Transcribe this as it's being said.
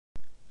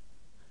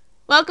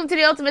Welcome to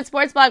the Ultimate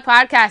Sports Blog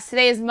Podcast.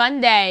 Today is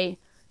Monday,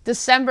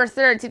 December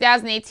 3rd,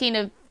 2018.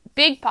 A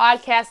big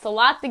podcast, a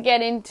lot to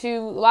get into, a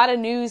lot of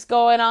news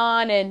going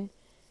on, and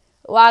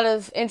a lot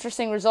of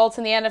interesting results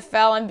in the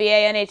NFL,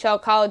 NBA,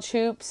 NHL, college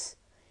hoops,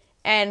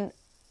 and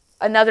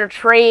another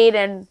trade,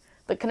 and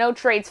the Cano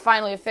trade's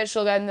finally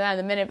official. Got into that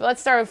in a minute, but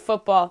let's start with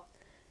football.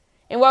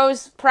 In what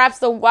was perhaps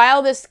the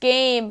wildest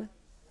game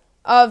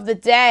of the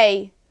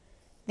day,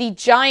 the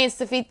Giants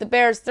defeat the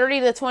Bears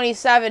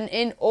 30-27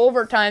 in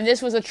overtime.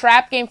 This was a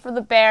trap game for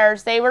the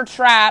Bears. They were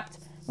trapped,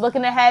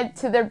 looking ahead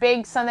to their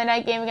big Sunday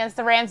night game against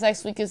the Rams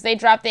next week because they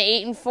dropped to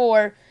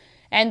 8-4,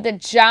 and the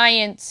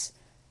Giants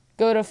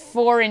go to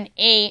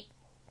 4-8.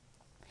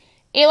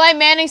 Eli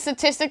Manning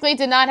statistically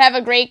did not have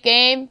a great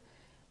game.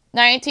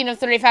 19 of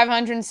 35,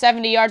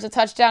 170 yards, a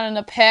touchdown, and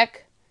a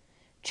pick.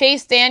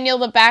 Chase Daniel,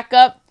 the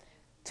backup,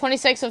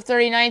 26 of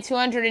 39,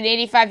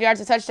 285 yards,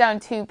 a touchdown,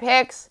 and 2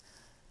 picks.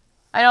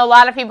 I know a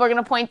lot of people are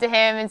going to point to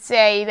him and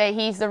say that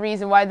he's the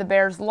reason why the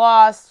Bears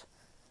lost.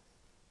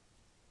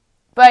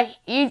 But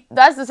he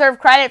does deserve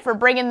credit for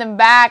bringing them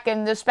back,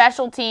 and the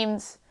special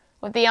teams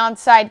with the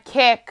onside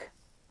kick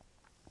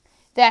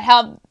that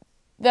helped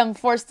them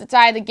force to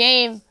tie the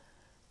game.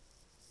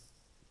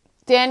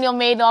 Daniel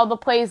made all the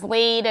plays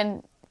late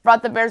and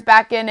brought the Bears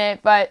back in it,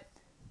 but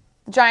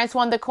the Giants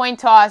won the coin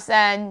toss,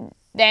 and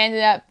they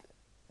ended up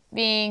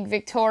being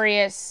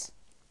victorious.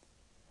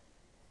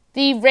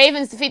 The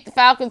Ravens defeat the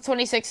Falcons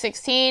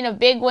 26-16. A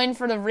big win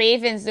for the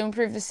Ravens to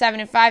improve to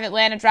 7-5.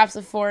 Atlanta drops to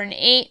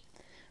 4-8.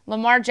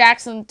 Lamar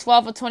Jackson,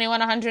 12 of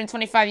 21,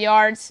 125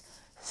 yards.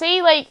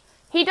 See,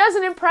 he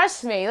doesn't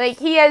impress me.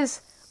 He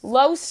has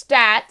low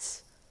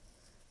stats,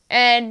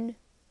 and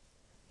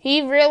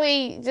he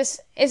really just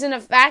isn't a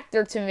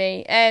factor to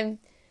me. And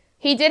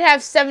he did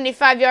have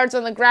 75 yards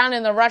on the ground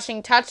in the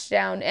rushing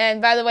touchdown.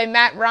 And by the way,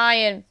 Matt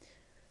Ryan,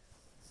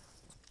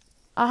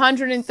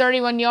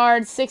 131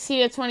 yards,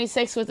 16 of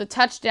 26 with a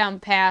touchdown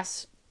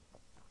pass.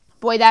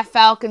 Boy, that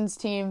Falcons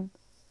team,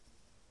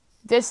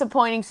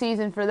 disappointing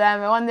season for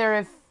them. I wonder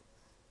if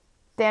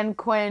Dan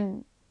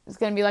Quinn is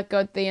going to be let go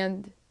at the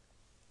end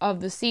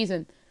of the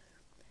season.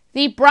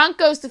 The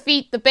Broncos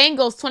defeat the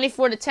Bengals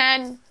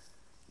 24-10.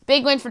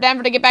 Big win for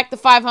Denver to get back to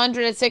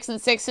 500 at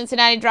 6-6.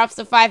 Cincinnati drops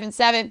to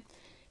 5-7.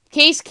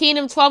 Case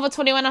Keenum, 12 of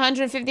 21,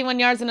 151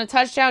 yards and a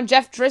touchdown.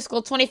 Jeff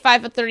Driscoll,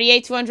 25 of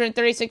 38,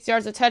 236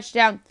 yards, a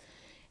touchdown,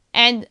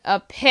 and a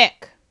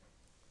pick.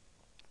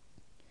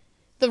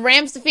 The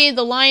Rams defeated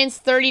the Lions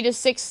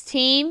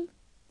 30-16.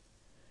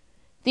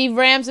 The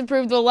Rams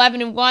improved to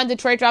 11-1.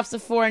 Detroit drops to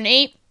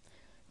 4-8.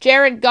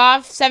 Jared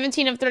Goff,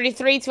 17 of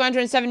 33,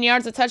 207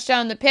 yards, a touchdown,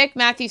 and the pick.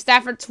 Matthew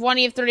Stafford,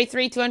 20 of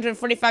 33,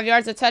 245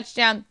 yards, a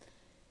touchdown,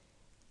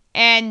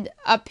 and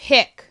a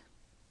pick.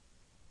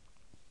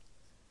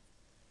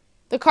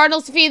 The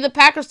Cardinals defeated the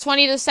Packers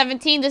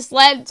 20-17. This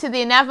led to the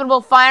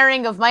inevitable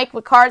firing of Mike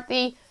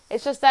McCarthy.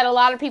 It's just that a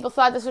lot of people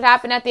thought this would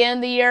happen at the end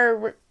of the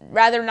year,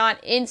 rather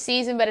not in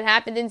season, but it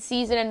happened in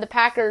season, and the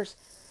Packers,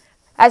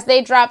 as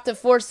they dropped to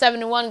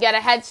 4-7-1, got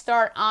a head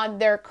start on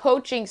their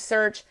coaching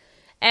search,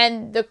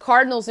 and the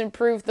Cardinals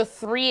improved to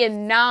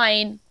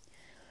 3-9.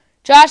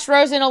 Josh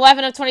Rosen,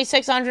 11 of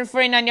 26,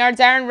 149 yards.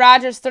 Aaron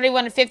Rodgers,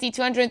 31 of 50,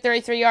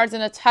 233 yards,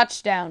 and a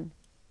touchdown.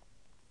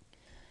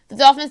 The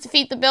Dolphins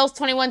defeat the Bills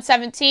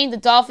 21-17. The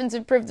Dolphins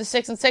improved to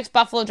 6-6.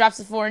 Buffalo drops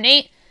to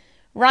 4-8.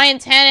 Ryan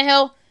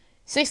Tannehill,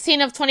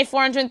 16 of 24,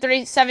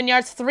 137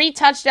 yards, 3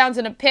 touchdowns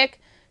and a pick.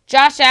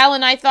 Josh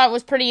Allen, I thought,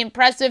 was pretty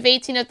impressive.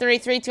 18 of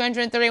 33,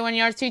 231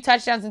 yards, 2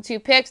 touchdowns and 2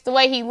 picks. The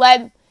way he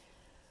led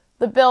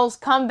the Bills'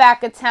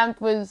 comeback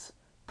attempt was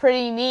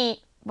pretty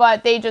neat,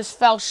 but they just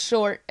fell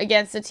short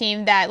against a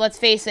team that, let's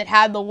face it,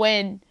 had the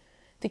win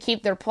to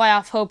keep their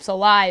playoff hopes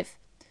alive.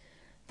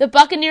 The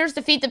Buccaneers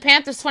defeat the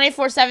Panthers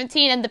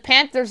 24-17, and the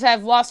Panthers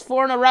have lost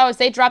 4 in a row as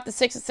they drop to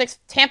 6-6.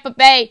 Tampa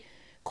Bay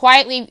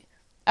quietly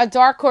a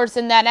dark horse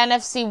in that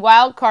NFC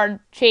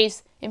wildcard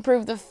chase,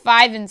 improved to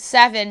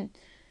 5-7.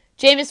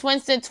 Jameis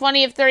Winston,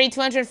 20 of 30,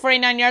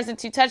 249 yards and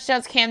 2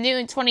 touchdowns. Cam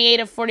Newton, 28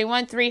 of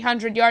 41,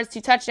 300 yards,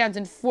 2 touchdowns,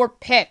 and 4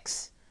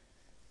 picks.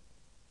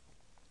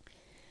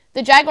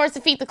 The Jaguars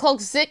defeat the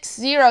Colts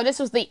 6-0. This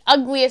was the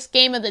ugliest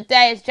game of the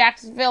day as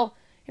Jacksonville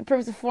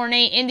improves to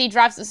 4-8. Indy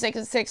drops to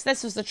 6-6.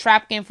 This was the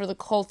trap game for the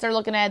Colts. They're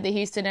looking ahead to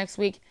Houston next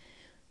week.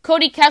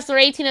 Cody Kessler,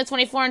 18 of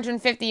 24,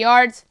 150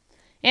 yards.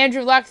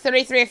 Andrew Luck,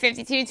 33 of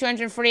 52,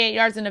 248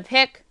 yards and a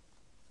pick.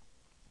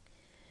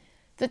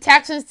 The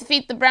Texans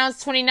defeat the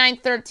Browns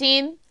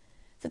 29-13.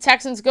 The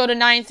Texans go to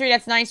 9-3.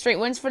 That's 9 straight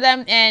wins for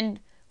them. And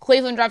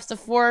Cleveland drops to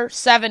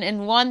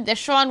 4-7-1.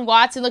 Deshaun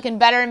Watson looking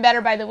better and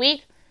better by the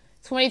week.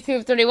 22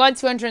 of 31,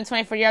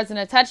 224 yards and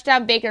a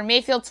touchdown. Baker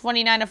Mayfield,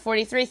 29 of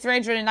 43,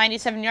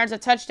 397 yards, a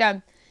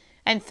touchdown,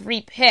 and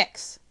 3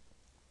 picks.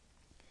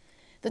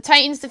 The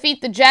Titans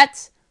defeat the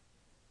Jets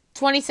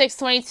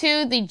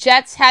 26-22. The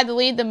Jets had to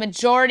lead the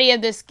majority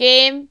of this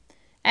game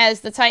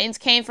as the Titans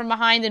came from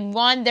behind and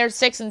won. They're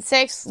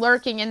 6-6,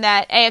 lurking in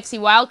that AFC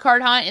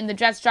wildcard hunt, and the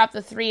Jets dropped to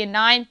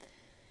 3-9.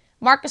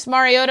 Marcus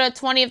Mariota,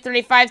 20 of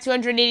 35,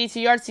 282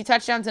 yards, 2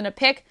 touchdowns, and a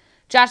pick.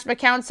 Josh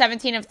McCown,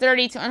 17 of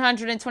 30 to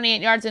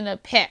 128 yards and a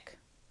pick.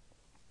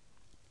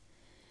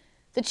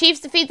 The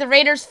Chiefs defeat the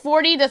Raiders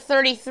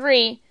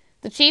 40-33.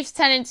 The Chiefs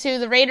 10-2,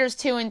 the Raiders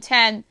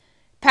 2-10.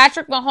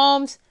 Patrick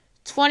Mahomes,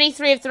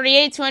 23 of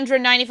 38,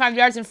 295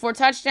 yards and 4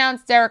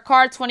 touchdowns. Derek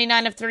Carr,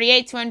 29 of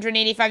 38,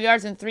 285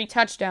 yards and 3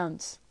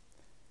 touchdowns.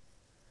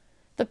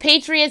 The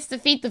Patriots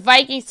defeat the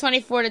Vikings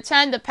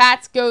 24-10. The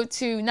Pats go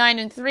to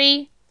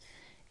 9-3.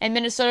 And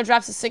Minnesota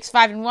drops to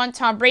 6-5-1.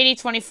 Tom Brady,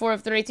 24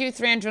 of 32,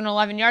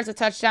 311 yards, a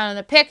touchdown and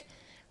a pick.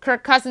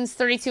 Kirk Cousins,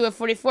 32 of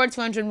 44,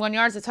 201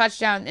 yards, a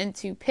touchdown and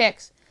 2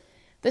 picks.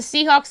 The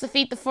Seahawks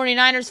defeat the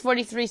 49ers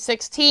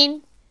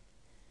 43-16.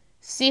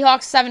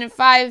 Seahawks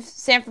 7-5.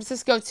 San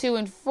Francisco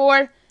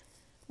 2-4.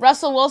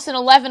 Russell Wilson,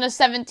 11 of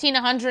 17,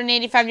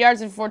 185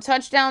 yards and 4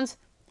 touchdowns.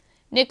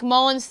 Nick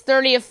Mullins,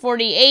 30 of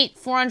 48,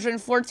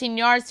 414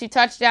 yards, 2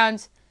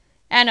 touchdowns,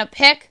 and a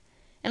pick.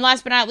 And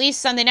last but not least,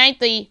 Sunday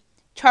night, the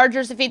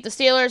Chargers defeat the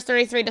Steelers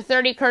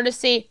 33-30,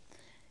 courtesy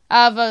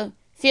of a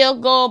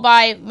field goal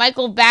by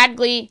Michael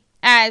Bagley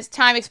as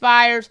time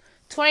expires.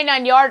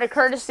 29-yarder,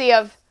 courtesy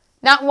of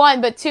not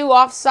one but 2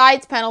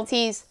 offsides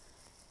penalties,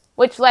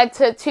 which led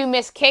to 2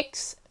 missed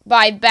kicks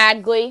by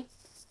Bagley.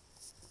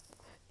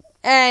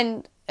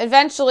 And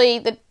eventually,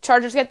 the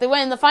Chargers get the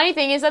win. The funny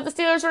thing is that the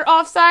Steelers were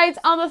offsides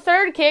on the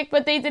 3rd kick,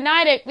 but they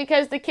denied it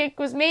because the kick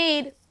was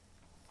made.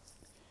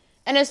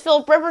 And as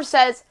Philip Rivers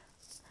says,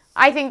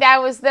 I think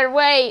that was their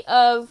way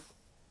of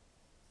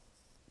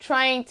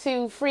trying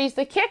to freeze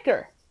the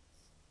kicker.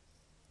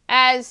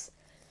 As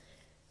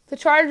the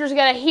Chargers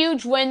got a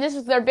huge win. This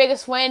is their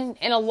biggest win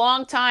in a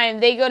long time.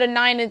 They go to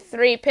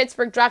 9-3.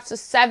 Pittsburgh drops to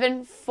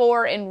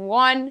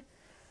 7-4-1.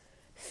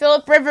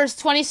 Philip Rivers,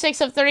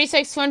 26 of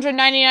 36,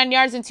 299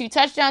 yards and 2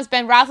 touchdowns.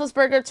 Ben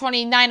Roethlisberger,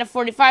 29 of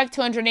 45,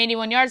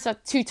 281 yards,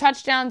 2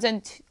 touchdowns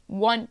and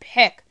 1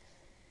 pick.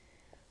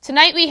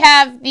 Tonight we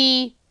have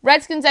the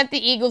Redskins at the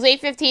Eagles,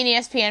 8:15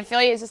 ESPN.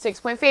 Philly is a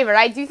 6-point favorite.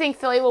 I do think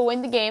Philly will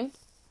win the game.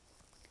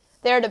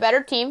 They're the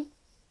better team.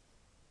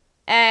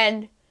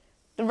 And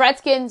the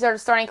Redskins are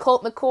starting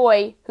Colt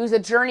McCoy, who's a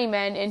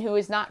journeyman and who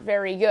is not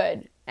very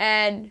good.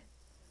 And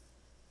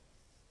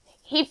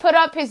he put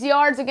up his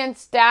yards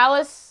against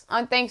Dallas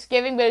on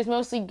Thanksgiving, but it was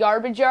mostly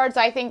garbage yards.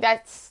 I think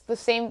that's the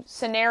same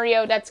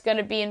scenario that's going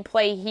to be in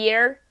play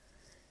here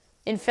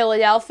in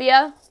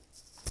Philadelphia.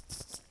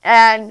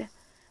 And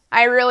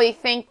I really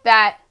think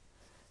that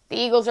the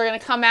Eagles are going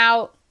to come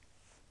out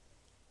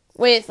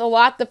with a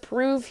lot to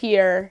prove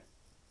here,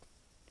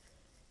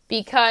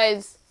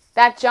 because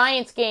that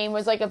Giants game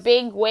was like a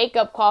big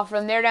wake-up call for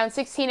them. They're down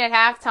 16 at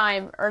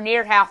halftime, or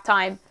near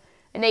halftime,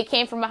 and they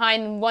came from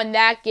behind and won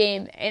that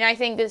game. And I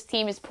think this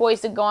team is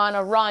poised to go on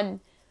a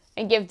run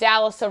and give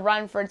Dallas a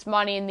run for its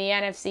money in the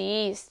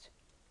NFC East.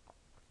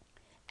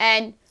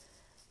 And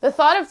the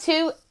thought of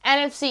 2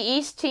 NFC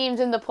East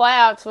teams in the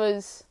playoffs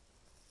was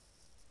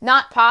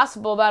not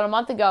possible about a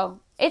month ago.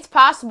 It's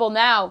possible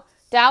now.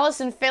 Dallas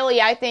and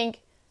Philly, I think,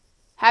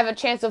 have a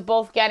chance of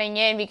both getting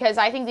in, because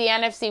I think the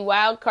NFC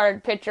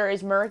wildcard picture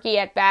is murky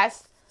at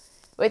best,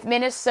 with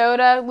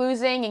Minnesota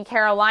losing and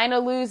Carolina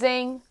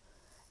losing.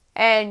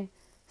 And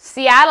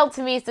Seattle,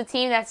 to me, is the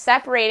team that's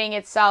separating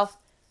itself.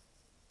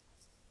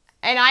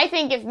 And I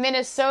think if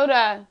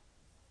Minnesota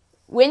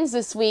wins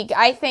this week,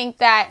 I think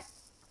that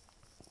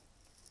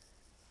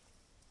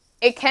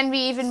it can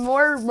be even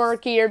more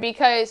murkier,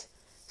 because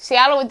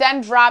Seattle would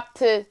then drop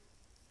to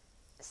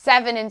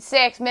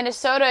 7-6.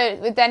 Minnesota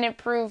would then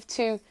improve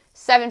to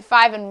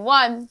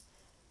 7-5-1.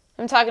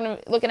 I'm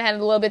looking ahead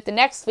a little bit the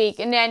next week.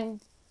 And then,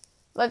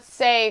 let's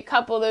say a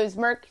couple of those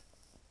Merc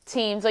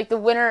teams, like the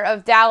winner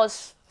of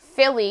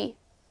Dallas-Philly,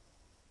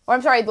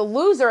 the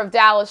loser of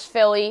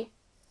Dallas-Philly,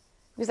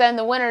 because then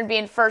the winner would be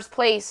in first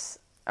place,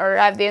 or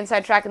have the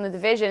inside track in the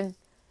division,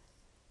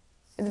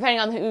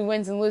 depending on who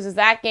wins and loses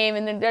that game.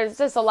 And then there's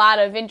just a lot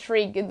of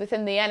intrigue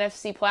within the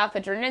NFC playoff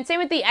picture. And then same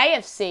with the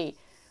AFC.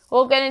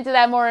 We'll get into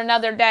that more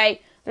another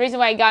day. The reason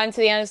why I got into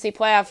the NFC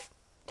playoff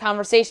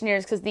conversation here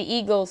is because the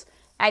Eagles,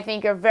 I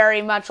think, are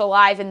very much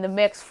alive in the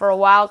mix for a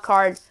wild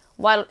card,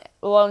 let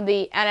alone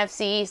the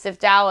NFC East if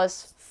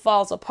Dallas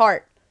falls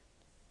apart.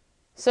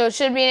 So it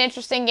should be an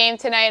interesting game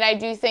tonight. I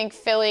do think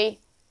Philly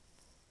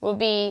will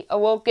be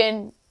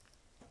awoken,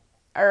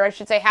 or I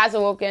should say has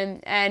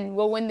awoken, and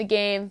will win the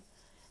game.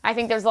 I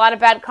think there's a lot of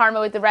bad karma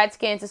with the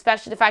Redskins,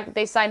 especially the fact that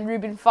they signed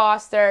Reuben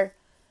Foster,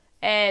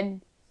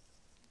 and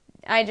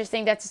I just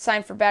think that's a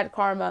sign for bad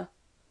karma.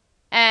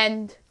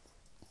 And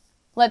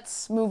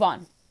let's move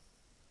on.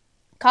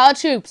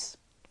 College hoops.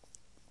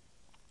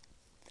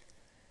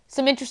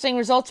 Some interesting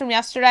results from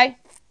yesterday.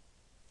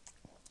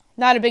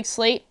 Not a big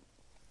slate.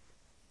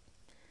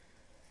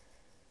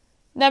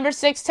 Number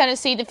 6,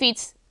 Tennessee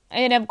defeats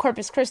A&M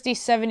Corpus Christi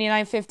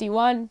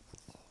 79-51.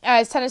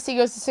 As Tennessee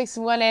goes to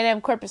 6-1, A&M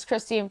Corpus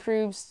Christi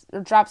improves or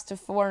drops to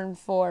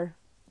 4-4.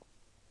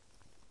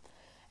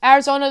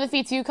 Arizona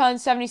defeats UConn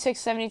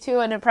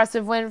 76-72, an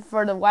impressive win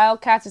for the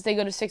Wildcats as they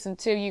go to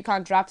 6-2.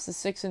 UConn drops to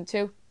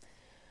 6-2.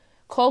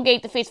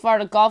 Colgate defeats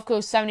Florida Gulf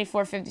Coast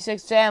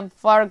 74-56. Damn,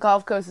 Florida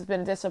Gulf Coast has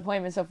been a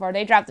disappointment so far.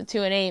 They dropped to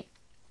 2-8.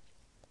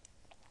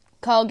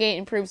 Colgate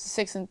improves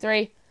to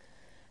 6-3.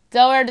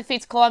 Delaware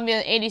defeats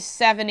Columbia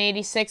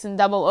 87-86 in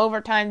double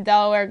overtime.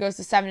 Delaware goes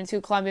to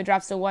 7-2. Columbia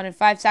drops to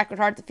 1-5. Sacred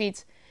Heart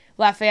defeats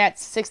Lafayette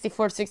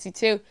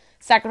 64-62.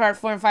 Sacred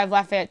Heart 4-5.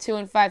 Lafayette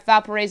 2-5.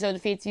 Valparaiso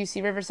defeats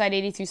UC Riverside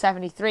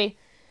 82-73.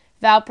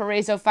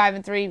 Valparaiso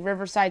 5-3.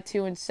 Riverside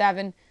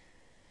 2-7.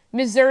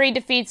 Missouri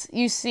defeats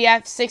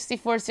UCF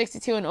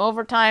 64-62 in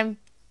overtime.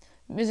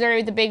 Missouri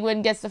with the big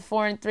win gets to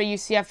 4-3.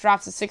 UCF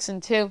drops to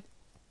 6-2.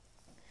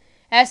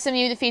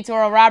 SMU defeats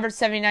Oral Roberts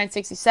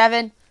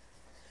 79-67.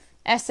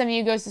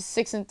 SMU goes to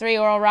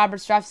 6-3. Oral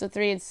Roberts drops to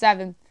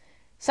 3-7.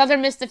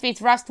 Southern Miss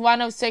defeats Rust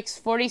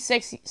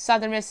 106-46.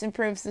 Southern Miss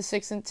improves to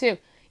 6-2.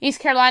 East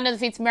Carolina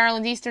defeats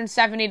Maryland Eastern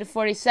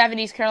 70-47.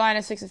 East Carolina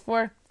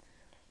 6-4.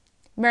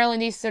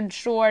 Maryland Eastern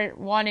Shore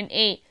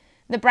 1-8.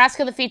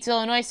 Nebraska defeats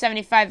Illinois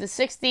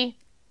 75-60.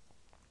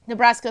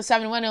 Nebraska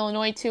 7-1.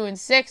 Illinois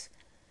 2-6.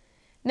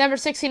 Number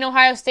 16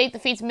 Ohio State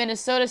defeats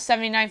Minnesota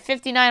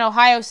 79-59.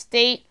 Ohio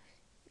State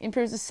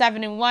improves to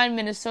 7-1.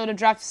 Minnesota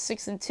drops to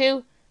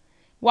 6-2.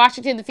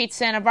 Washington defeats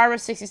Santa Barbara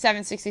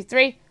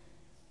 67-63.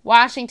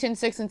 Washington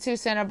 6-2.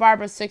 Santa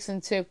Barbara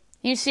 6-2.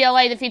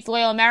 UCLA defeats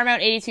Loyola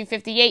Marymount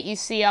 82-58.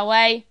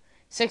 UCLA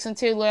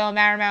 6-2. Loyola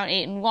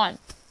Marymount 8-1.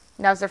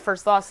 That was their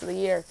first loss of the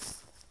year.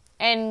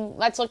 And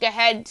let's look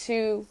ahead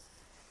to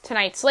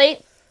tonight's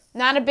slate.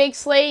 Not a big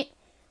slate.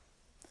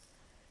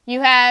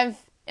 You have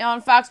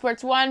on Fox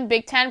Sports 1,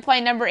 Big Ten play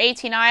number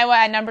 18 Iowa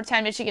at number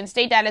 10 Michigan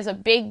State. That is a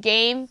big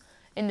game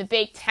in the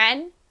Big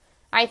Ten.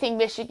 I think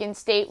Michigan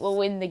State will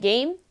win the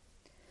game.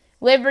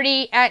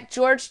 Liberty at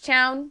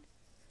Georgetown.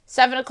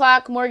 7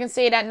 o'clock, Morgan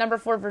State at number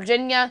 4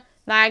 Virginia.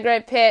 Niagara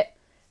at Pitt.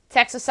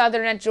 Texas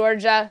Southern at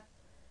Georgia.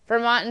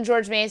 Vermont and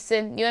George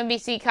Mason.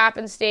 UMBC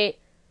Coppin State.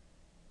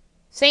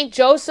 St.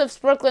 Joseph's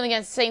Brooklyn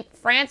against St.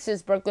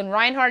 Francis Brooklyn.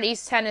 Reinhardt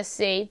East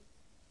Tennessee.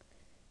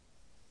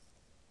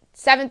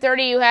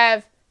 7:30 you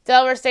have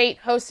Delaware State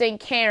hosting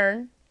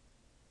Cairn.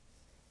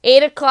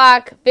 8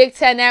 o'clock, Big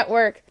Ten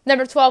Network.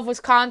 Number 12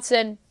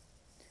 Wisconsin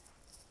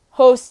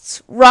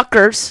hosts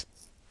Rutgers.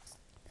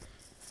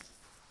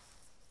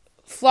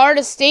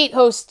 Florida State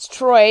hosts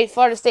Troy.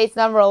 Florida State's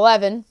number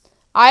 11.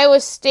 Iowa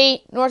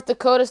State, North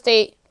Dakota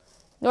State,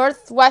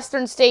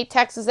 Northwestern State,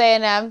 Texas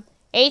A&M.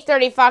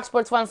 8:30 Fox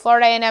Sports 1,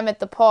 Florida A&M at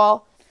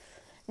DePaul.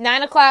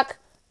 9 o'clock,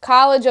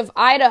 College of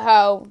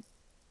Idaho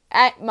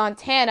at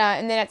Montana.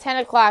 And then at 10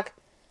 o'clock,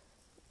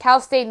 Cal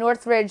State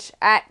Northridge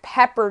at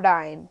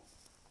Pepperdine.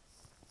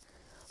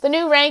 The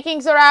new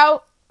rankings are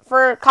out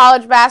for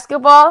college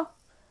basketball.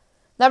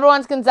 Number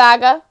 1's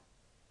Gonzaga.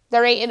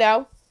 They're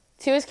 8-0.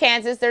 2 is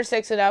Kansas. They're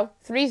 6-0.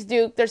 3 is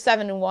Duke. They're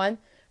 7-1.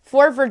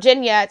 4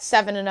 Virginia at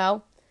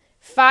 7-0.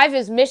 5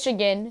 is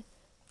Michigan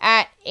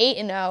at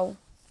 8-0.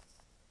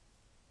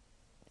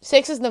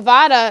 6 is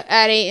Nevada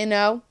at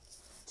 8-0.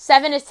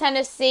 7 is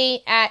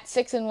Tennessee at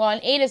 6-1.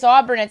 8 is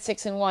Auburn at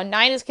 6-1.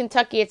 9 is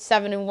Kentucky at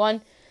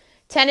 7-1.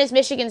 10 is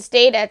Michigan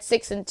State at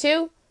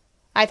 6-2.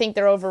 I think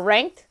they're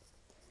overranked.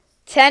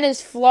 10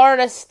 is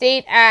Florida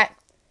State at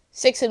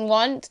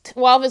 6-1.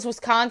 12 is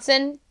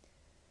Wisconsin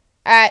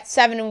at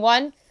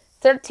 7-1.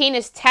 13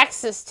 is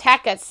Texas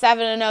Tech at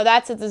 7-0.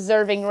 That's a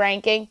deserving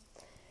ranking.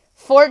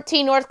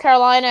 14 North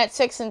Carolina at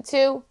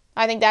 6-2.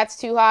 I think that's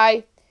too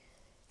high.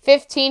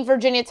 15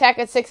 Virginia Tech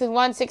at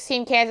 6-1.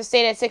 16 Kansas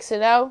State at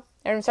 6-0.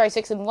 I'm sorry,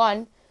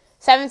 6-1.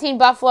 17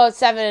 Buffalo at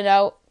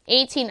 7-0.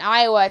 18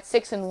 Iowa at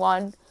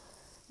 6-1.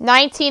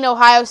 19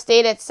 Ohio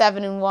State at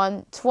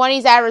 7-1. 20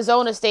 is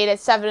Arizona State at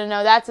 7-0.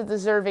 That's a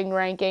deserving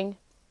ranking.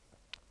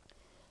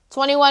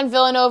 21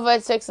 Villanova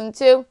at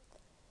 6-2.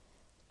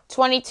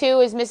 22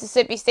 is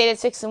Mississippi State at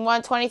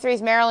 6-1. 23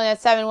 is Maryland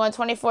at 7-1.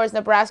 24 is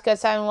Nebraska at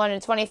 7-1.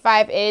 And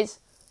 25 is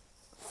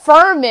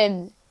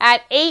Furman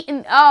at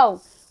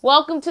 8-0.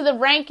 Welcome to the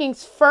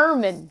rankings,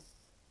 Furman.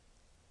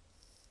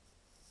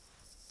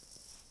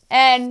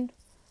 And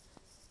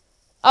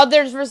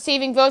others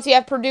receiving votes, you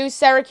have Purdue,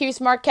 Syracuse,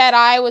 Marquette,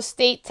 Iowa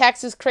State,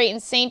 Texas, Creighton,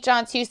 St.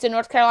 John's, Houston,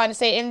 North Carolina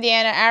State,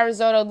 Indiana,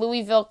 Arizona,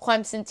 Louisville,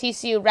 Clemson,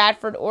 TCU,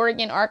 Radford,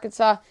 Oregon,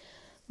 Arkansas,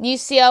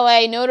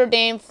 UCLA, Notre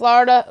Dame,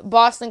 Florida,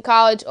 Boston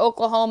College,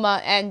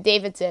 Oklahoma, and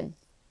Davidson.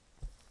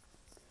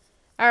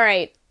 All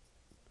right.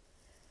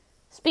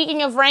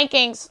 Speaking of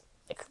rankings,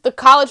 the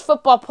college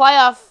football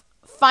playoff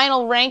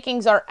final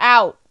rankings are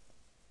out.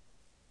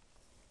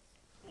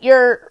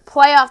 Your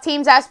playoff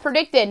teams as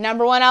predicted.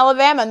 Number 1,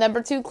 Alabama.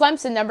 Number 2,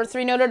 Clemson. Number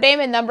 3, Notre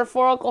Dame. And number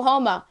 4,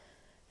 Oklahoma.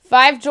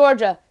 5,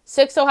 Georgia.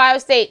 6, Ohio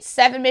State.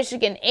 7,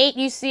 Michigan. 8,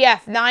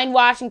 UCF. 9,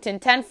 Washington.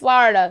 10,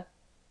 Florida.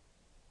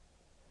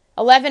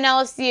 11,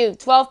 LSU.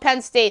 12,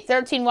 Penn State.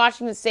 13,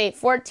 Washington State.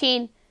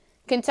 14,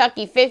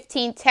 Kentucky.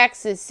 15,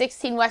 Texas.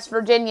 16, West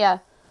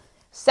Virginia.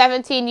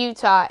 17,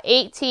 Utah.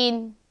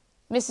 18,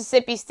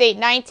 Mississippi State.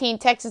 19,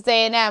 Texas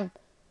A&M.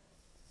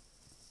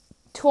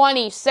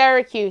 20,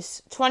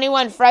 Syracuse.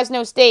 21,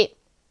 Fresno State.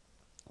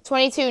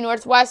 22,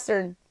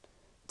 Northwestern.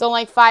 Don't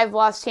like 5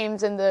 lost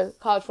teams in the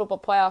college football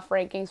playoff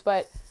rankings,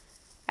 but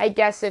I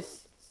guess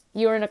if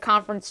you're in a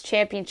conference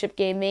championship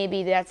game,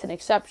 maybe that's an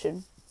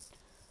exception.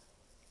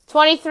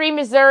 23,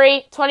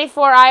 Missouri.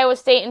 24, Iowa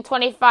State. And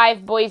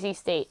 25, Boise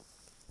State.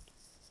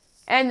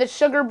 And the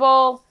Sugar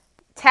Bowl,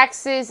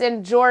 Texas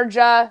and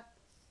Georgia.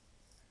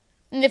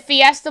 In the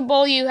Fiesta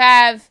Bowl, you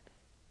have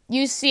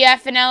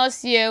UCF and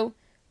LSU.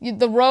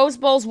 The Rose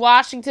Bowl's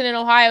Washington and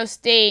Ohio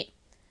State.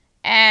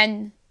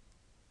 And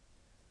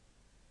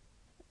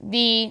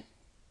the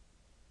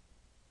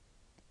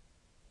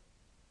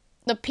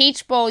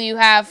Peach Bowl, you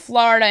have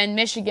Florida and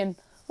Michigan.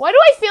 Why do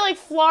I feel like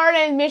Florida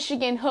and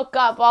Michigan hook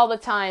up all the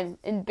time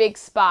in big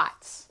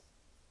spots?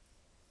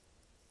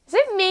 Is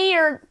it me,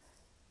 or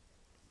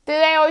do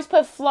they always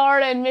put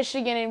Florida and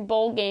Michigan in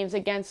bowl games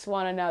against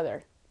one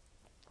another?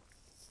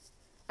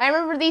 I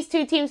remember these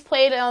two teams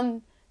played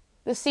on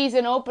the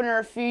season opener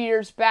a few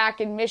years back,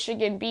 and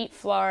Michigan beat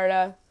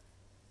Florida.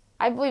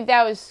 I believe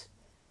that was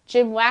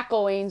Jim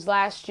McElwain's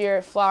last year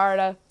at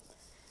Florida.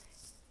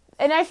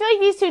 And I feel like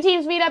these two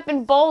teams meet up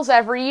in bowls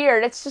every year.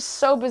 That's just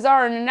so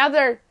bizarre. And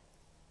another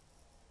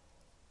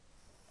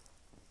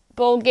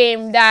bowl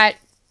game that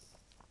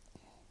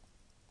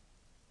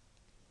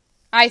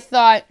I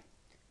thought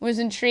was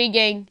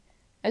intriguing,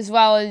 as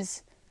well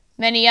as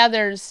many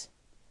others,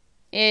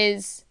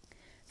 is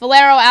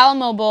Valero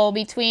Alamo Bowl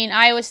between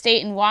Iowa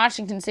State and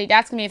Washington State.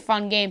 That's going to be a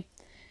fun game.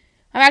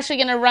 I'm actually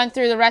going to run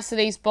through the rest of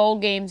these bowl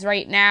games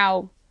right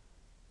now.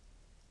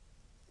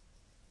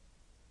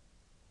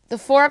 The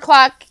 4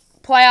 o'clock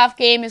playoff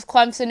game is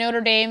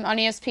Clemson-Notre Dame on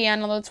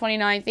ESPN on the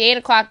 29th. The 8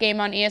 o'clock game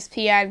on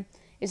ESPN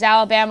is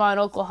Alabama and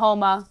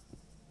Oklahoma.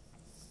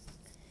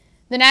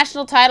 The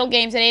national title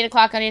game's at 8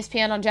 o'clock on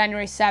ESPN on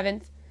January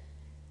 7th.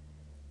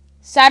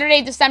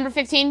 Saturday, December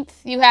 15th,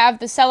 you have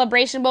the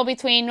Celebration Bowl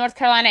between North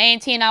Carolina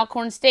A&T and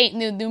Alcorn State.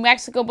 The New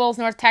Mexico Bowl is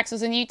North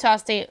Texas and Utah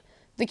State.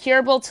 The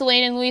Cure Bowl,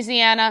 Tulane and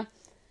Louisiana.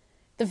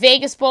 The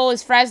Vegas Bowl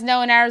is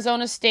Fresno and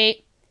Arizona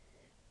State.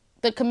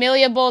 The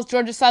Camellia Bowl is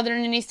Georgia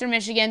Southern and Eastern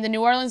Michigan. The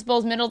New Orleans Bowl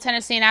is Middle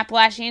Tennessee and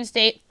Appalachian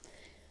State.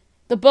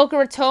 The Boca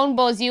Raton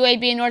Bowl is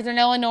UAB and Northern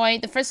Illinois.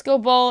 The Frisco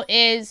Bowl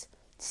is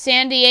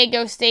San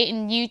Diego State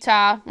and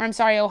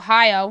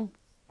Ohio.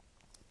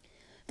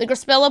 The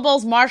Grispilla Bowl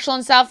is Marshall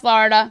and South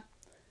Florida.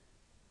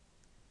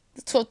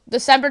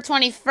 December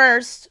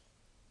 21st,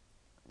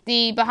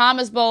 the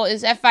Bahamas Bowl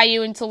is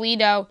FIU and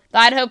Toledo. The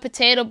Idaho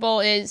Potato Bowl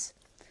is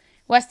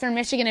Western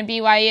Michigan and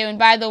BYU. And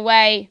by the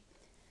way,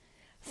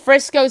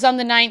 Frisco's on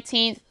the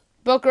 19th,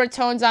 Boca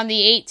Raton's on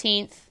the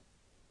 18th,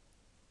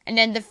 and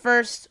then the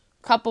first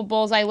couple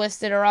bowls I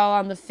listed are all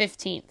on the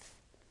 15th.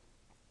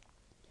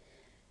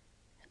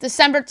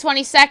 December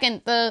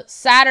 22nd, the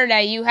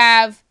Saturday, you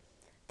have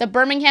the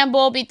Birmingham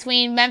Bowl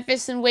between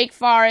Memphis and Wake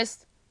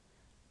Forest.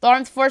 The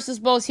Armed Forces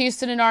Bowl is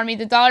Houston and Army.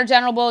 The Dollar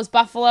General Bowl is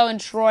Buffalo and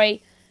Troy.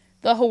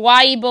 The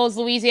Hawaii Bowl is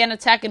Louisiana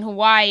Tech and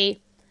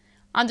Hawaii.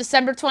 On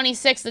December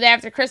 26th, the day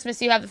after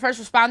Christmas, you have the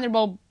First Responder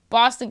Bowl,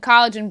 Boston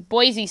College and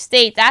Boise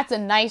State. That's a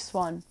nice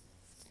one.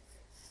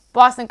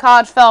 Boston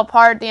College fell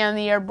apart at the end of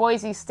the year.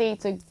 Boise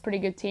State's a pretty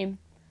good team.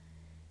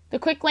 The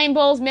Quick Lane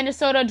Bowl is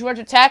Minnesota,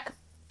 Georgia Tech.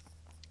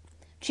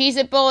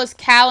 Cheez-It Bowl is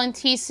Cal and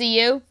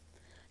TCU.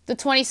 The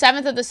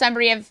 27th of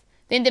December, you have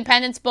the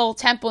Independence Bowl,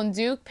 Temple and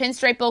Duke.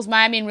 Pinstripe Bowl is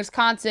Miami and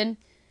Wisconsin.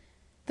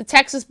 The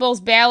Texas Bowl is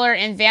Baylor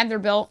and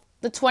Vanderbilt.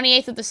 The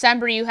 28th of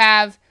December, you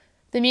have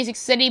the Music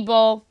City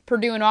Bowl,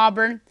 Purdue and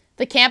Auburn.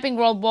 The Camping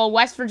World Bowl,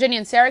 West Virginia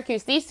and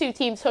Syracuse. These two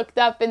teams hooked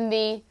up in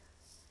the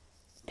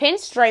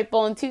Pinstripe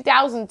Bowl in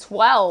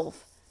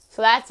 2012.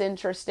 So that's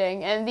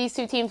interesting. And these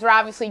two teams were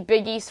obviously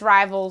Big East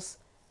rivals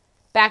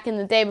back in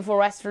the day before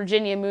West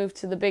Virginia moved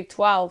to the Big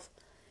 12.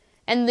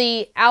 And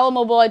the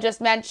Alamo Bowl I just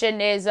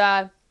mentioned is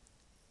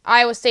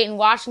Iowa State and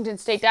Washington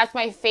State. That's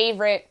my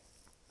favorite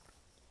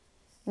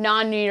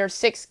non-New Year's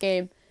Six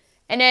game.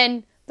 And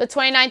then the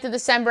 29th of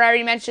December, I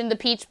already mentioned the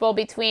Peach Bowl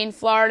between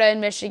Florida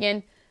and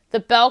Michigan. The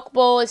Belk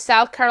Bowl is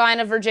South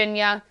Carolina,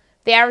 Virginia.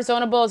 The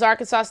Arizona Bowl is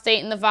Arkansas State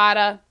and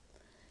Nevada.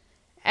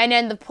 And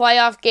then the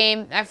playoff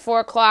game at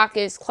 4 o'clock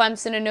is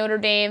Clemson and Notre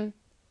Dame.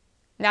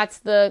 That's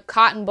the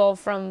Cotton Bowl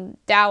from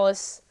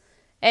Dallas.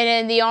 And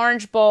then the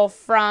Orange Bowl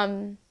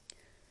from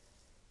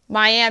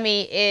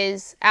Miami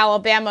is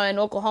Alabama and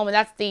Oklahoma.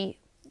 That's the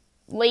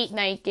late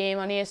night game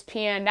on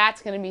ESPN.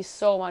 That's going to be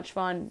so much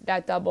fun,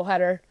 that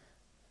doubleheader.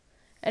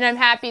 And I'm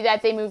happy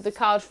that they moved the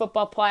college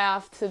football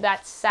playoff to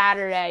that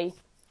Saturday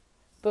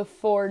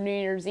before New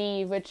Year's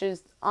Eve, which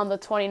is on the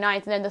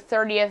 29th. And then the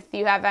 30th,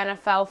 you have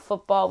NFL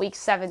football, week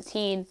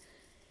 17.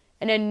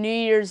 And then New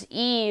Year's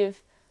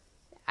Eve,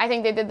 I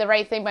think they did the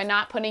right thing by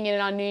not putting it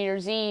on New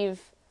Year's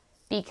Eve,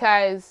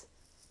 because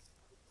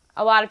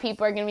a lot of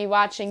people are going to be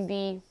watching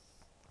the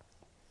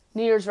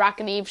New Year's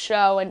Rockin' Eve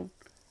show, and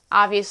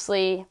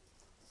obviously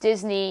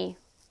Disney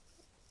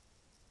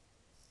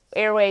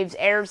Airwaves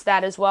airs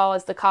that as well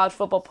as the college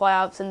football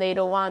playoffs, and they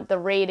don't want the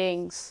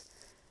ratings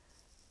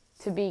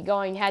to be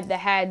going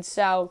head-to-head.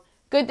 So,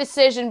 good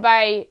decision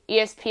by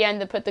ESPN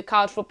to put the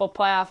college football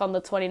playoff on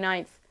the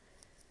 29th.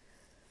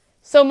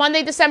 So,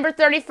 Monday, December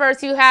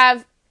 31st, you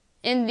have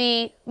in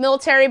the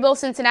Military Bowl,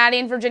 Cincinnati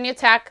and Virginia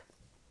Tech.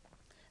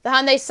 The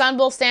Hyundai Sun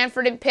Bowl,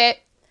 Stanford and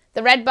Pitt.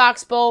 The Red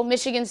Box Bowl,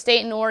 Michigan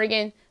State and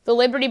Oregon. The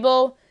Liberty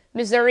Bowl,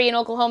 Missouri and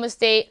Oklahoma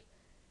State.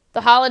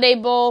 The Holiday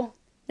Bowl,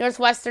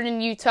 Northwestern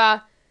and Utah.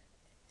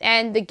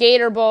 And the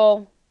Gator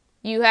Bowl,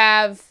 you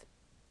have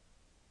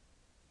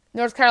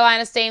North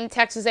Carolina State and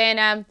Texas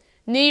A&M.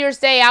 New Year's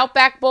Day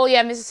Outback Bowl, you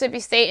have Mississippi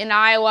State and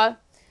Iowa.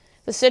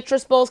 The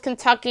Citrus Bowl is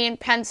Kentucky and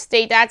Penn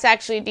State. That's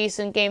actually a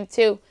decent game,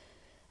 too.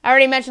 I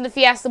already mentioned the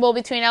Fiesta Bowl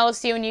between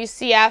LSU and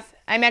UCF.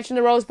 I mentioned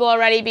the Rose Bowl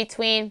already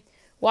between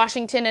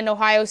Washington and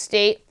Ohio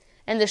State.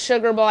 And the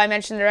Sugar Bowl I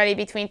mentioned already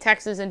between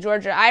Texas and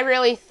Georgia. I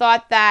really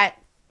thought that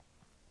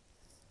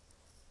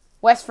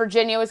West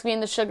Virginia was going to be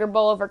in the Sugar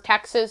Bowl over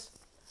Texas,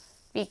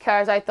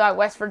 because I thought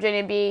West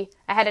Virginia would be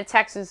ahead of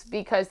Texas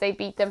because they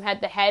beat them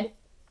head-to-head.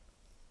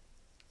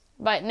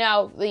 But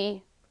no,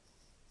 the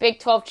Big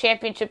 12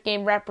 championship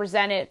game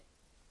represented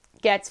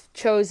gets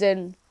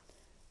chosen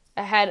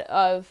ahead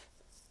of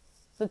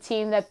the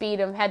team that beat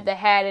them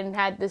head-to-head and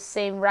had the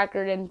same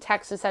record, and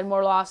Texas had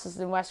more losses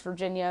than West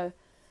Virginia.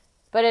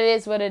 But it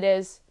is what it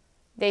is.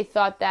 They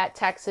thought that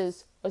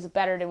Texas was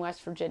better than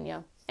West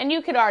Virginia. And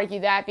you could argue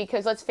that,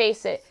 because let's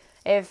face it,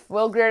 if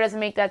Will Grier doesn't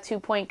make that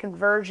 2-point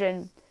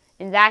conversion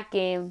in that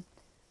game,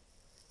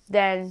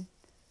 then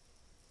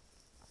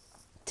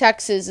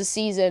Texas this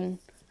season,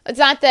 it's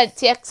not that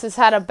Texas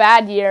had a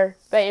bad year,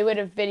 but it would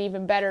have been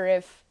even better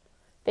if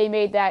they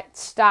made that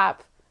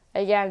stop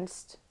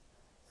against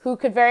who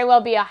could very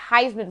well be a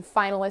Heisman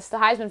finalist. The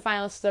Heisman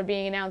finalists are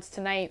being announced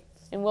tonight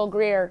in Will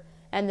Grier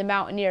and the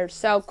Mountaineers.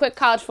 So, quick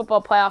college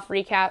football playoff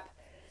recap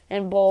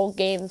and bowl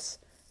games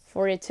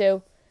for you,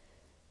 too.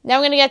 Now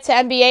we're going to get to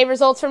NBA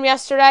results from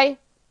yesterday.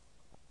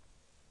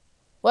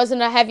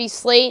 Wasn't a heavy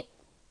slate.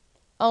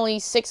 Only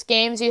 6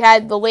 games. You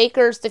had the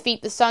Lakers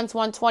defeat the Suns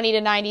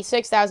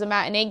 120-96. That was a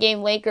matinee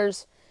game.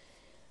 Lakers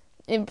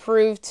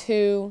improved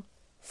to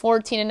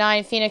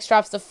 14-9. Phoenix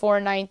drops to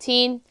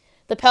 4-19.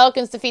 The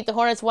Pelicans defeat the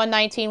Hornets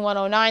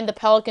 119-109. The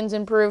Pelicans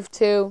improved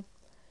to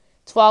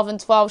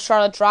 12-12.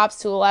 Charlotte drops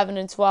to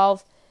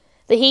 11-12.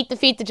 The Heat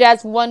defeat the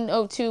Jazz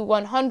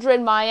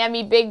 102-100.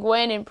 Miami, big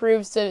win,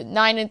 improves to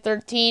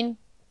 9-13.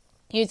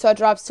 Utah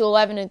drops to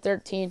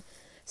 11-13.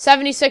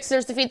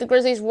 76ers defeat the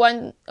Grizzlies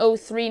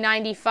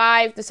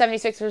 103-95. The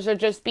 76ers are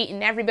just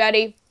beating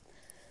everybody.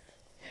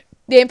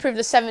 They improved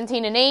to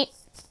 17-8.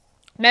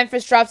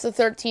 Memphis drops to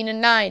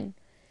 13-9.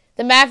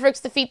 The Mavericks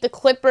defeat the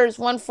Clippers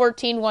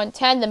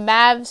 114-110. The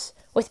Mavs,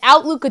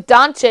 without Luka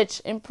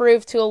Doncic,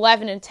 improved to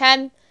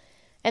 11-10.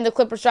 And the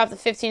Clippers dropped to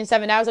 15-7.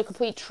 That was a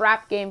complete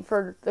trap game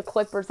for the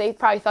Clippers. They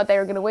probably thought they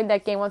were going to win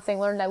that game once they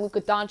learned that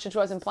Luka Doncic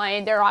wasn't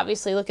playing. They're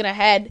obviously looking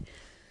ahead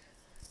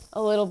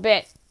a little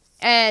bit.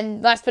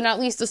 And last but not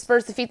least, the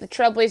Spurs defeat the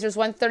Trailblazers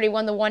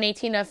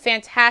 131-118. A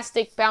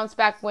fantastic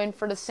bounce-back win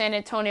for the San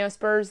Antonio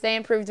Spurs. They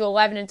improved to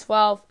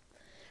 11-12.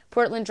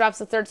 Portland drops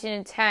to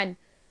 13-10.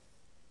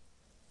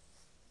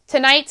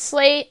 Tonight's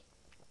slate,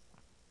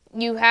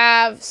 you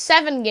have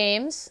 7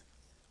 games.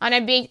 On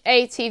NBA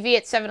TV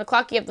at 7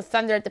 o'clock, you have the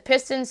Thunder at the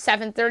Pistons.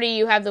 7:30,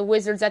 you have the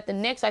Wizards at the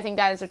Knicks. I think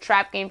that is a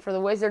trap game for the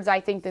Wizards.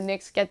 I think the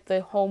Knicks get the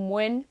home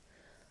win.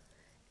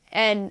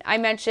 And I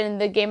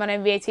mentioned the game on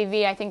NBA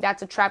TV. I think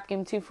that's a trap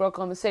game, too, for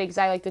Oklahoma City, because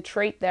I like the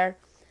trait there.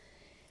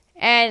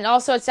 And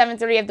also at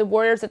 7:30, you have the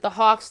Warriors at the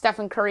Hawks.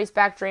 Stephen Curry's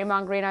back.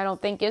 Draymond Green, I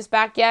don't think, is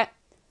back yet.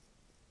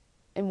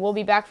 And will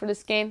be back for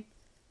this game.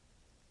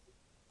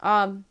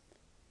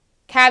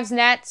 Cavs,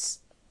 Nets,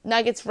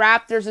 Nuggets,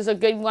 Raptors is a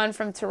good one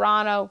from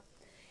Toronto.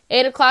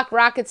 8 o'clock,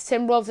 Rockets,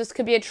 Timberwolves. This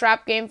could be a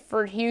trap game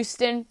for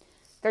Houston.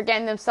 They're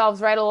getting themselves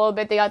right a little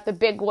bit. They got the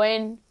big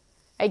win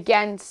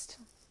against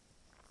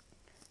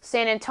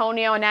San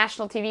Antonio on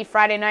national TV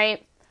Friday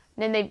night.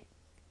 And then they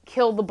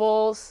killed the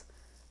Bulls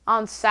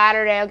on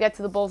Saturday. I'll get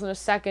to the Bulls in a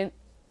second,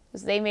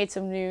 because they made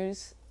some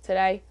news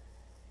today.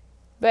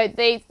 But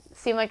they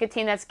seem like a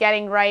team that's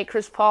getting right.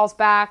 Chris Paul's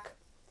back.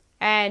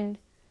 And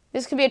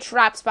this could be a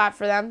trap spot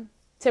for them.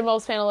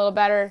 Timberwolves playing a little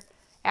better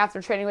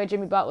after trading away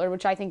Jimmy Butler,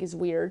 which I think is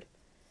weird.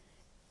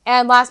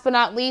 And last but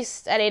not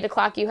least, at 8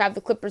 o'clock, you have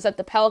the Clippers at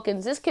the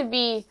Pelicans. This could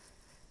be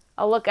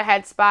a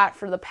look-ahead spot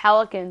for the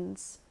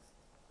Pelicans,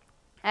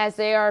 as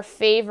they are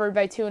favored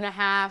by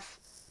 2.5.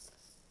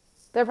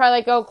 They're probably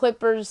like, oh,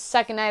 Clippers,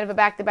 second night of a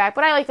back-to-back.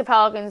 But I like the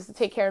Pelicans to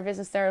take care of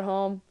business there at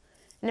home.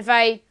 And if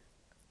I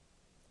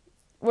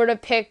were to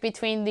pick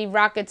between the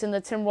Rockets and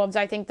the Timberwolves,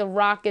 I think the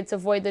Rockets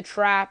avoid the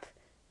trap.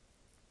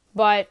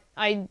 But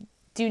I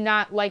do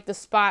not like the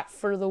spot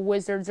for the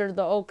Wizards or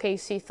the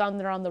OKC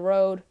Thunder on the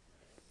road.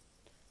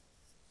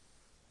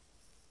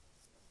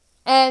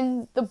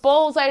 And the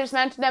Bulls, I just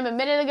mentioned them a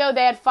minute ago.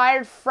 They had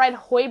fired Fred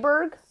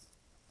Hoiberg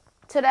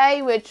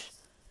today, which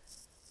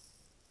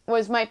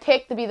was my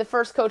pick to be the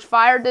first coach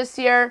fired this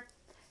year.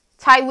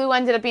 Ty Lue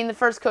ended up being the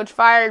first coach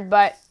fired,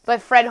 but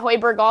Fred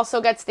Hoiberg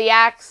also gets the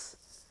axe.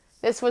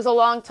 This was a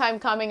long time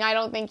coming. I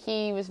don't think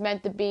he was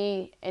meant to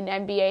be an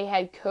NBA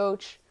head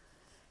coach.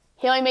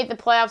 He only made the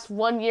playoffs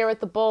 1 year with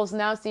the Bulls, and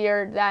that was the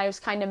year that it was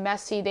kind of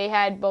messy. They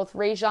had both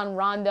Rajon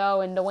Rondo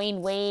and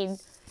Dwayne Wade.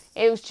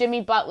 It was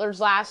Jimmy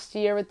Butler's last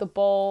year with the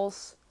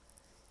Bulls.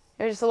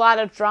 There was just a lot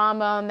of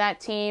drama on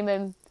that team,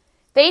 and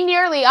they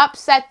nearly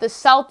upset the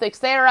Celtics.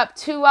 They were up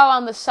 2-0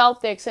 on the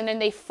Celtics, and then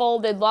they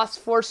folded, lost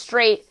 4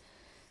 straight,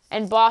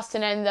 and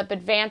Boston ended up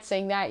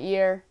advancing that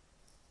year.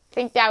 I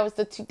think that was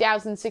the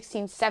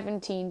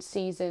 2016-17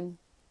 season.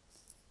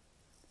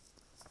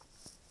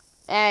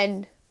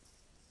 And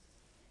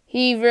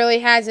he really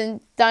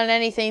hasn't done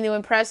anything to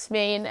impress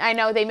me. And I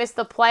know they missed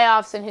the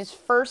playoffs in his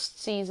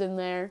first season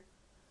there.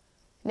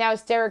 Now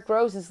it's Derrick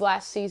Rose's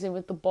last season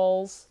with the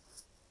Bulls.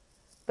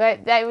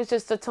 But that was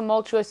just a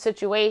tumultuous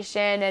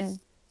situation, and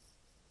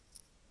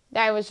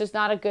that was just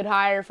not a good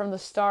hire from the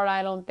start,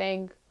 I don't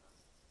think.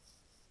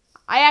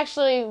 I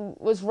actually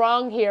was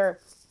wrong here.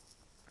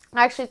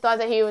 I actually thought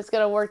that he was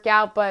going to work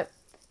out, but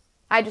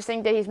I just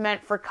think that he's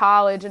meant for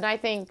college, and I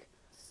think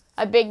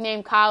a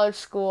big-name college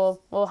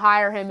school will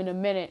hire him in a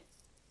minute.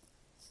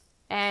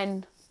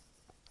 And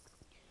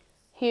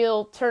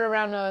he'll turn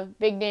around a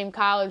big-name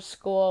college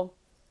school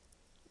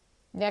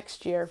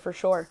next year for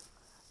sure.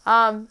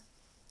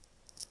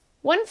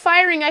 One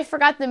firing I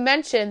forgot to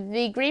mention,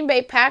 the Green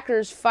Bay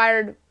Packers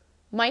fired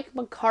Mike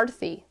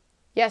McCarthy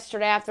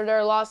yesterday after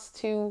their loss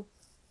to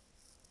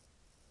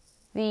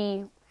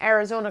the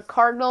Arizona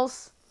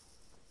Cardinals.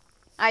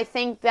 I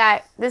think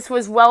that this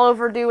was well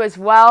overdue as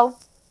well.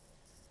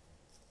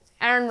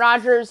 Aaron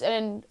Rodgers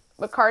and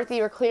McCarthy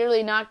were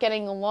clearly not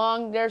getting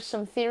along. There's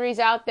some theories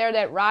out there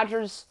that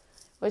Rodgers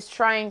was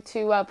trying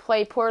to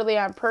play poorly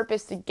on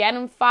purpose to get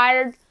him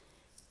fired.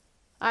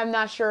 I'm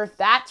not sure if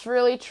that's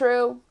really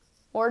true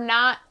or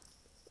not.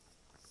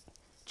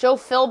 Joe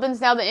Philbin's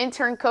now the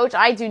intern coach.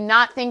 I do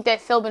not think that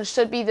Philbin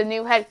should be the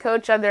new head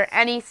coach under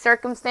any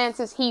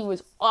circumstances. He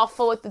was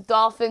awful with the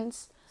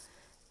Dolphins.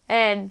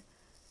 And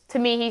to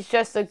me, he's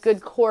just a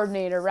good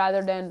coordinator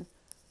rather than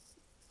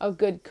a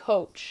good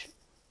coach.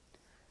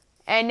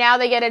 And now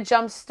they get a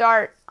jump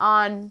start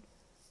on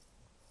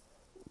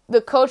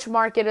the coach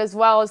market as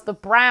well as the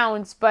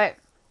Browns. But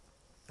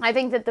I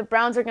think that the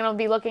Browns are going to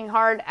be looking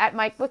hard at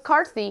Mike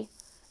McCarthy.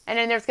 And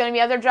then there's going to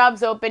be other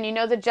jobs open. You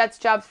know the Jets'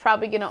 job's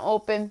probably going to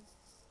open.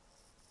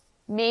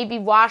 Maybe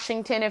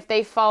Washington if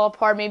they fall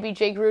apart. Maybe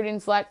Jay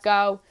Gruden's let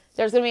go.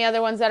 There's going to be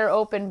other ones that are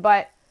open.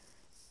 But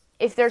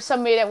if there's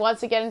somebody that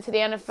wants to get into the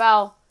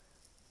NFL,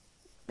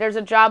 there's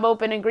a job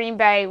open in Green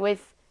Bay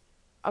with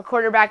a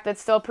quarterback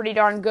that's still pretty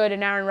darn good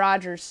in Aaron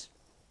Rodgers.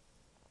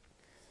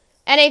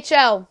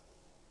 NHL.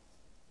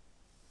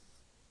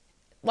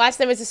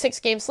 Last night was a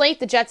 6-game slate.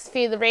 The Jets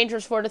defeated the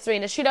Rangers 4-3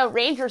 in a shootout.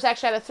 Rangers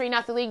actually had a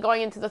 3-0 lead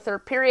going into the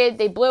third period.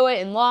 They blew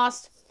it and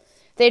lost.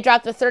 They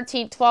dropped to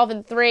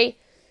 13-12-3.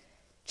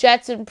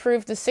 Jets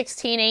improved to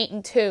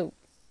 16-8-2.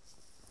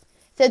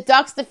 The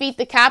Ducks defeat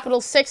the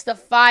Capitals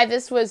 6-5.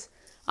 This was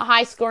a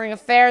high-scoring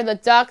affair. The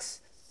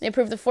Ducks, they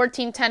improved to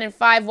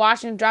 14-10-5.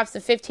 Washington drops to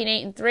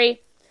 15-8-3.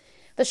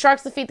 The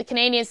Sharks defeat the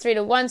Canadiens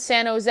 3-1.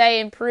 San Jose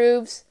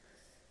improves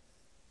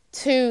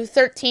to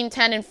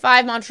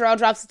 13-10-5. Montreal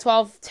drops to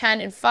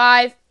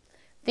 12-10-5.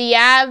 The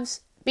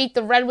Avs beat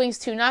the Red Wings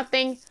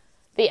 2-0.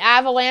 The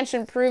Avalanche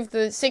improved to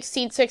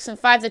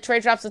 16-6-5.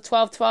 Detroit drops to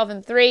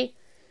 12-12-3.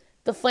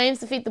 The Flames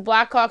defeat the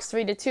Blackhawks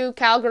 3-2.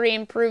 Calgary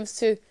improves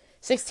to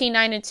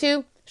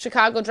 16-9-2.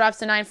 Chicago drops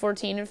to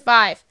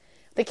 9-14-5.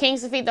 The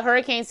Kings defeat the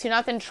Hurricanes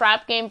 2-0.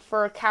 Trap game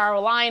for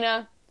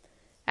Carolina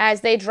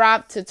as they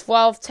drop to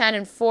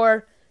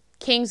 12-10-4.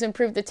 Kings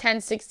improved to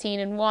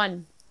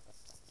 10-16-1.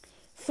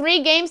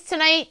 3 games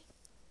tonight.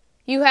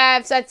 You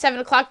have at 7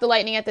 o'clock the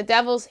Lightning at the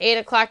Devils, 8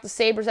 o'clock the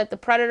Sabres at the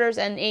Predators,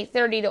 and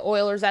 8:30 the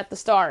Oilers at the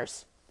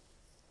Stars.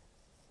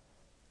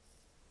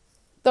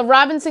 The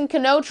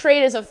Robinson-Cano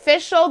trade is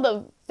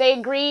official. They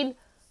agreed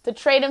to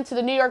trade him to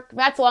the New York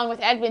Mets along with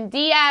Edwin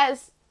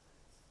Diaz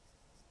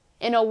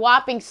in a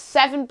whopping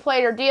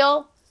 7-player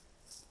deal.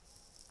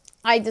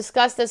 I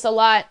discussed this a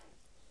lot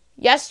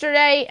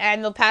yesterday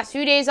and the past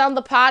few days on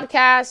the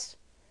podcast.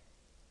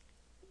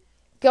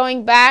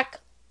 Going back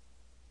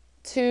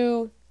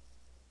to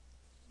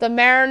the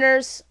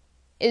Mariners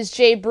is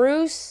Jay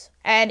Bruce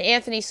and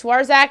Anthony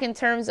Swarzak in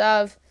terms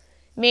of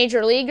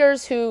major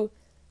leaguers who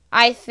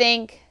I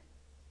think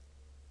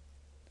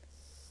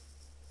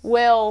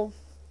will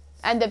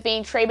end up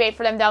being trade bait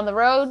for them down the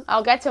road.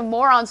 I'll get to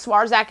more on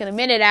Swarzak in a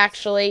minute,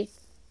 actually.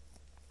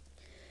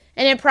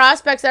 And in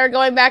prospects that are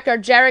going back are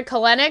Jared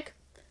Kelenic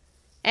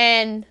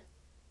and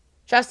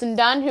Justin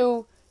Dunn,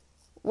 who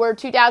were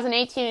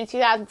 2018 and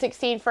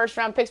 2016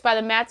 first-round picks by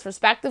the Mets,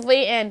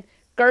 respectively, and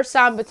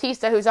Gerson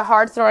Batista, who's a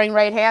hard-throwing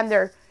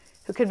right-hander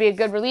who could be a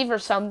good reliever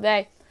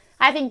someday.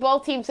 I think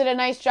both teams did a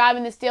nice job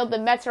in this deal. The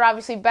Mets are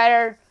obviously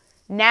better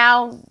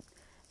now,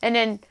 and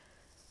then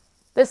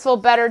this will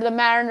better the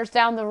Mariners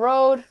down the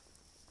road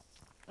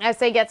as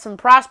they get some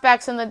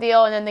prospects in the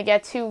deal, and then they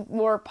get 2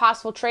 more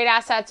possible trade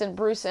assets in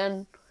Bruce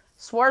and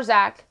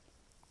Swarzak.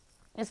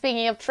 And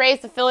speaking of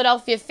trades, the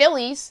Philadelphia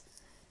Phillies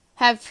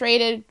have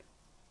traded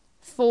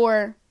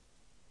for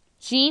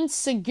Gene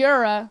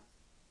Segura,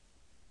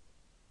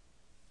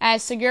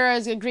 as Segura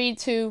has agreed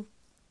to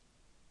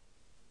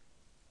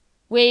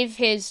waive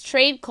his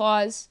trade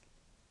clause.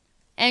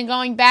 And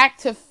going back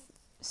to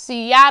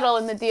Seattle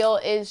in the deal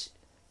is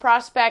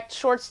prospect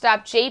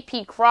shortstop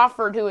J.P.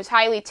 Crawford, who is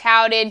highly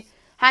touted,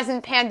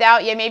 hasn't panned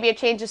out yet. Maybe a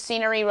change of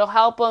scenery will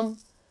help him.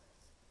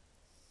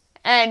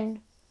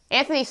 And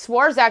Anthony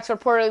Swarzak's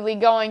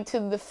reportedly going to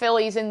the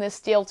Phillies in this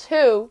deal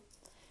too,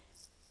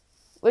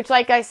 which,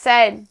 like I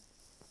said,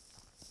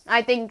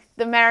 I think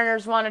the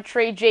Mariners want to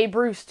trade Jay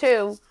Bruce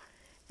too,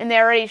 and they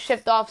already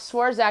shipped off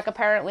Swarzak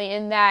apparently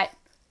in that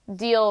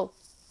deal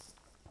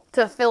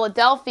to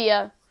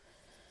Philadelphia.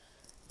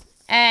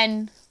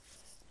 And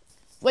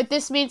what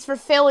this means for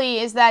Philly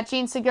is that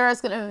Gene Segura is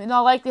going to, in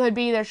all likelihood,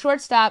 be their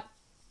shortstop.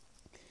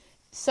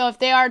 So if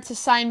they are to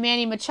sign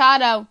Manny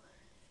Machado,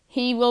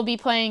 he will be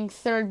playing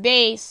third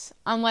base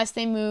unless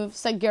they move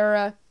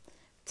Segura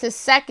to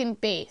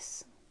second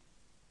base.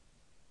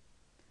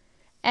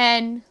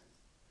 And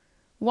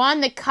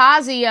Juan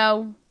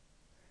Nicasio,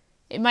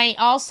 it might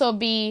also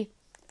be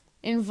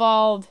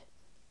involved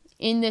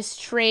in this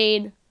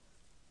trade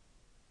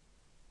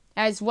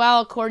as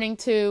well, according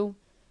to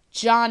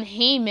John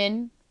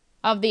Heyman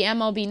of the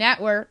MLB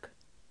Network,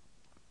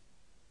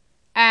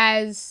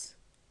 as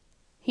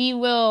he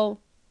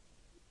will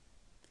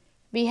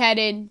be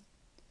headed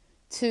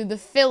to the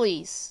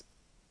Phillies,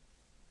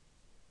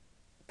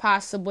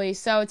 possibly.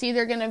 So it's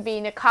either going to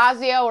be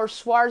Nicasio or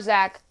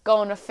Swarzak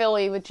going to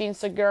Philly with Gene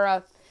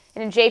Segura,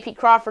 and then J.P.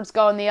 Crawford's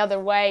going the other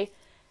way.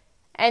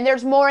 And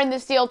there's more in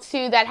this deal,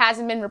 too, that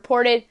hasn't been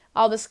reported.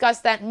 I'll discuss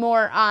that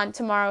more on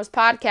tomorrow's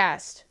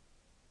podcast.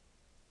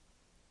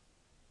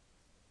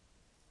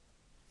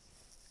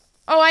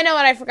 Oh, I know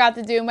what I forgot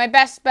to do. My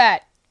best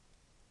bet.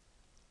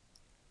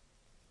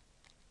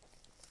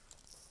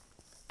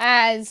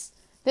 As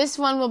this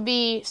one will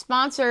be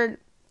sponsored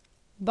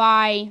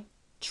by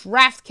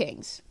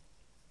DraftKings.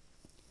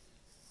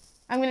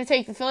 I'm going to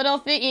take the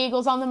Philadelphia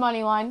Eagles on the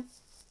money line,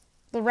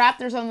 the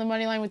Raptors on the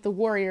money line with the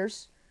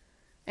Warriors,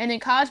 and in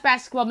college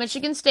basketball,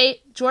 Michigan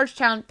State,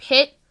 Georgetown,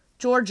 Pitt,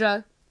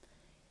 Georgia,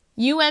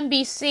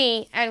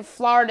 UMBC, and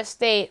Florida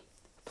State.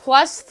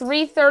 Plus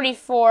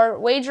 334,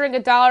 wagering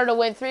 $1 to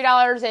win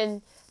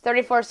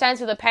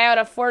 $3.34 with a payout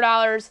of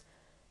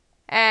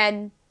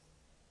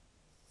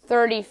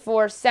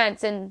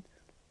 $4.34. And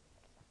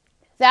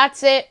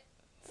that's it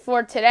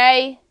for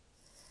today.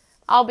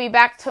 I'll be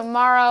back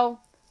tomorrow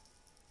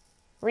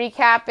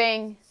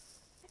recapping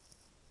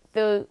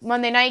the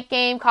Monday night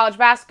game, college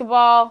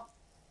basketball,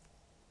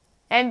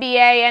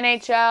 NBA,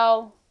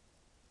 NHL,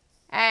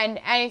 and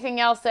anything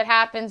else that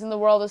happens in the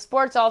world of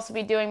sports. I'll also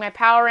be doing my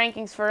power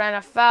rankings for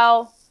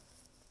NFL.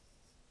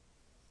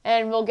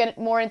 And we'll get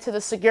more into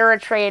the Segura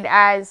trade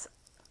as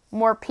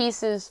more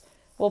pieces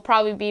will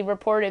probably be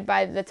reported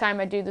by the time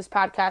I do this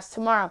podcast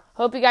tomorrow.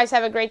 Hope you guys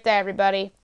have a great day, everybody.